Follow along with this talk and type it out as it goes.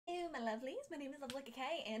lovelies, my name is Lovely K,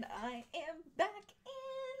 and I am back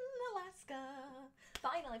in Alaska.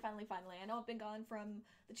 Finally. I know I've been gone from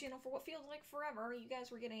the channel for what feels like forever. You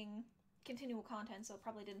guys were getting continual content, so it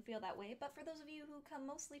probably didn't feel that way. But for those of you who come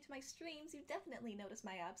mostly to my streams, you definitely noticed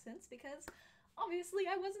my absence because obviously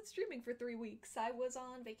I wasn't streaming for 3 weeks. I was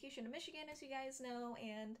on vacation to Michigan, as you guys know,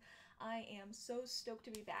 and I am so stoked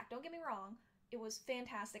to be back. Don't get me wrong, it was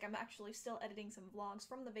fantastic. I'm actually still editing some vlogs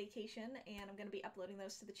from the vacation, and I'm going to be uploading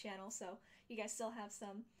those to the channel, so you guys still have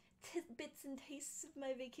some tidbits and tastes of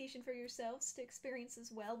my vacation for yourselves to experience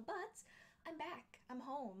as well. But I'm back, I'm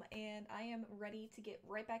home, and I am ready to get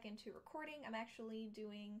right back into recording. I'm actually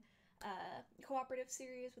doing a cooperative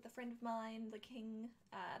series with a friend of mine,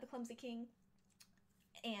 the Clumsy King,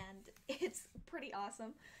 and it's pretty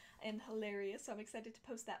awesome and hilarious, so I'm excited to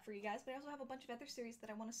post that for you guys. But I also have a bunch of other series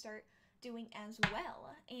that I want to start doing as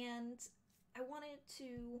well, and I wanted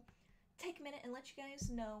to take a minute and let you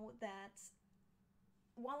guys know that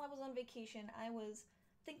while I was on vacation, I was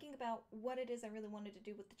thinking about what it is I really wanted to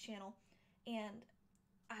do with the channel, and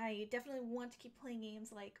I definitely want to keep playing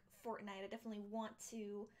games like Fortnite. I definitely want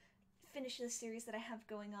to finish the series that I have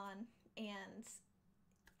going on, and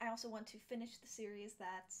I also want to finish the series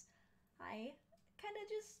that I kind of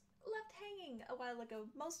just left hanging a while ago.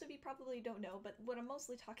 Most of you probably don't know, but what I'm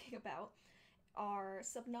mostly talking about are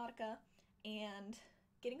Subnautica and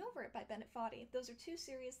Getting Over It by Bennett Foddy. Those are two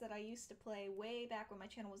series that I used to play way back when my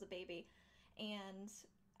channel was a baby, and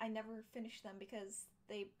I never finished them because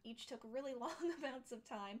they each took really long amounts of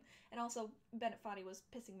time, and also Bennett Foddy was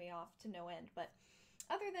pissing me off to no end. But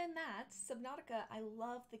other than that, Subnautica, I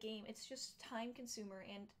love the game. It's just time consumer,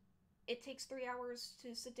 and it takes 3 hours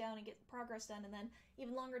to sit down and get progress done, and then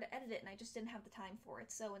even longer to edit it, and I just didn't have the time for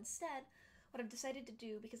it. So instead, what I've decided to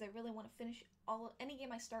do, because I really want to finish any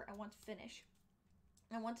game I start, I want to finish.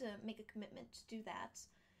 I want to make a commitment to do that,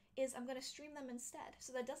 is I'm going to stream them instead.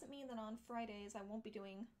 So that doesn't mean that on Fridays I won't be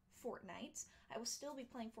doing Fortnite. I will still be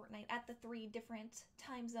playing Fortnite at the 3 different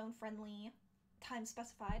time zone friendly times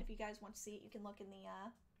specified. If you guys want to see it, you can look in the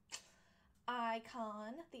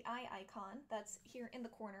icon, the eye icon that's here in the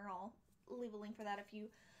corner. I'll leave a link for that if you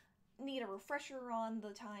need a refresher on the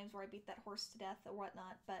times where I beat that horse to death or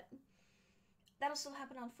whatnot. But that'll still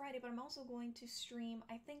happen on Friday, but I'm also going to stream,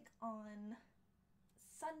 I think, on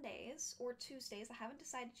Sundays or Tuesdays. I haven't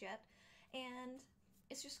decided yet, and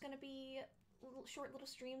it's just going to be short little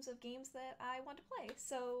streams of games that I want to play.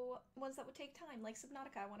 So ones that would take time, like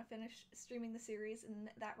Subnautica. I want to finish streaming the series in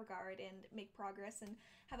that regard and make progress and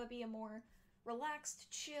have it be a more relaxed,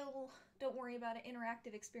 chill, don't worry about it,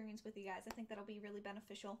 interactive experience with you guys. I think that'll be really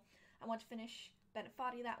beneficial. I want to finish Bennett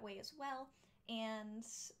Foddy that way as well, and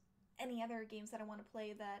any other games that I want to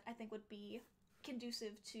play that I think would be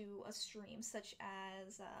conducive to a stream, such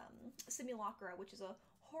as Simulacra, which is a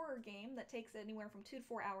horror game that takes anywhere from 2 to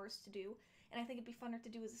 4 hours to do, and I think it'd be funner to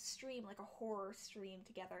do as a stream, like a horror stream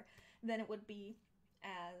together, than it would be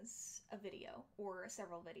as a video or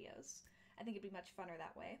several videos. I think it'd be much funner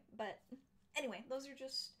that way. But anyway, those are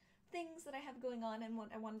just things that I have going on and what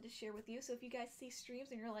I wanted to share with you. So if you guys see streams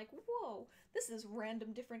and you're like, whoa, this is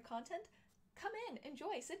random different content, come in,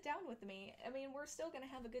 enjoy, sit down with me. I mean, we're still going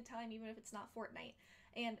to have a good time even if it's not Fortnite.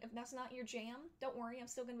 And if that's not your jam, don't worry, I'm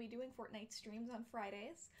still going to be doing Fortnite streams on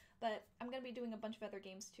Fridays, but I'm going to be doing a bunch of other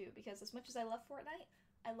games too, because as much as I love Fortnite,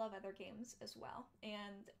 I love other games as well.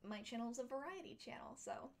 And my channel is a variety channel,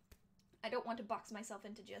 so I don't want to box myself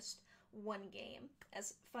into just one game,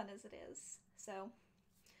 as fun as it is. So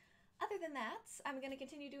other than that, I'm going to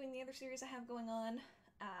continue doing the other series I have going on.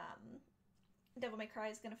 Devil May Cry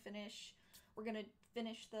is going to finish. We're going to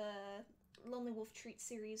finish the Lonely Wolf Treat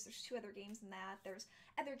series. There's 2 other games in that. There's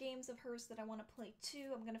other games of hers that I want to play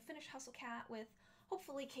too. I'm going to finish Hustle Cat with,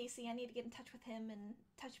 hopefully, Casey. I need to get in touch with him and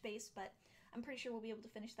touch base, but I'm pretty sure we'll be able to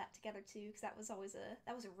finish that together too, because that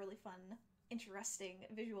was a really fun, interesting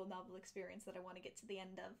visual novel experience that I want to get to the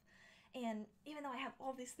end of. And even though I have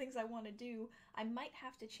all these things I want to do, I might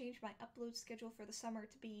have to change my upload schedule for the summer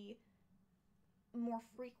to be more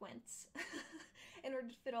frequent in order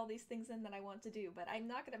to fit all these things in that I want to do. But I'm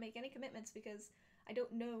not going to make any commitments because I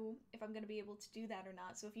don't know if I'm going to be able to do that or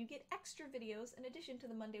not. So if you get extra videos in addition to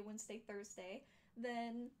the Monday, Wednesday, Thursday,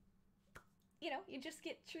 then, you know, you just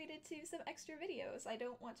get treated to some extra videos. I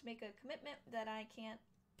don't want to make a commitment that I can't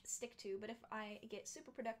stick to, but if I get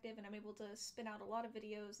super productive and I'm able to spin out a lot of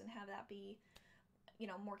videos and have that be, you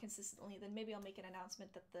know, more consistently, then maybe I'll make an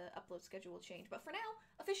announcement that the upload schedule will change. But for now,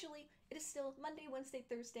 officially, it is still Monday, Wednesday,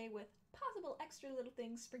 Thursday with possible extra little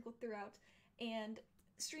things sprinkled throughout, and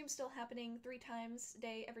stream's still happening 3 times a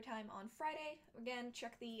day every time on Friday. Again,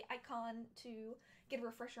 check the icon to get a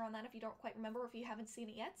refresher on that if you don't quite remember or if you haven't seen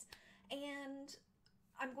it yet. And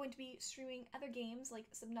I'm going to be streaming other games like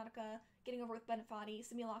Subnautica, Getting Over with Benefati,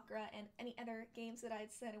 Simulacra, and any other games that I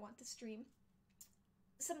said I want to stream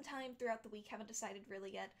sometime throughout the week. Haven't decided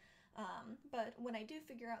really yet. But when I do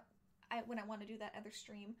figure out when I want to do that other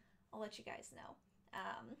stream, I'll let you guys know.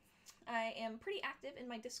 I am pretty active in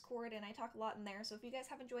my Discord, and I talk a lot in there, so if you guys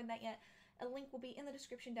haven't joined that yet, a link will be in the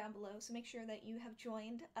description down below, so make sure that you have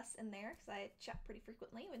joined us in there, because I chat pretty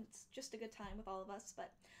frequently, and it's just a good time with all of us. But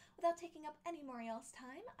without taking up any more y'all's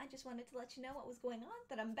time, I just wanted to let you know what was going on,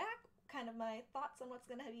 that I'm back, kind of my thoughts on what's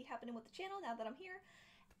going to be happening with the channel now that I'm here,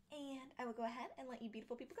 and I will go ahead and let you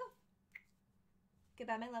beautiful people go.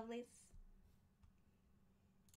 Goodbye, my lovelies.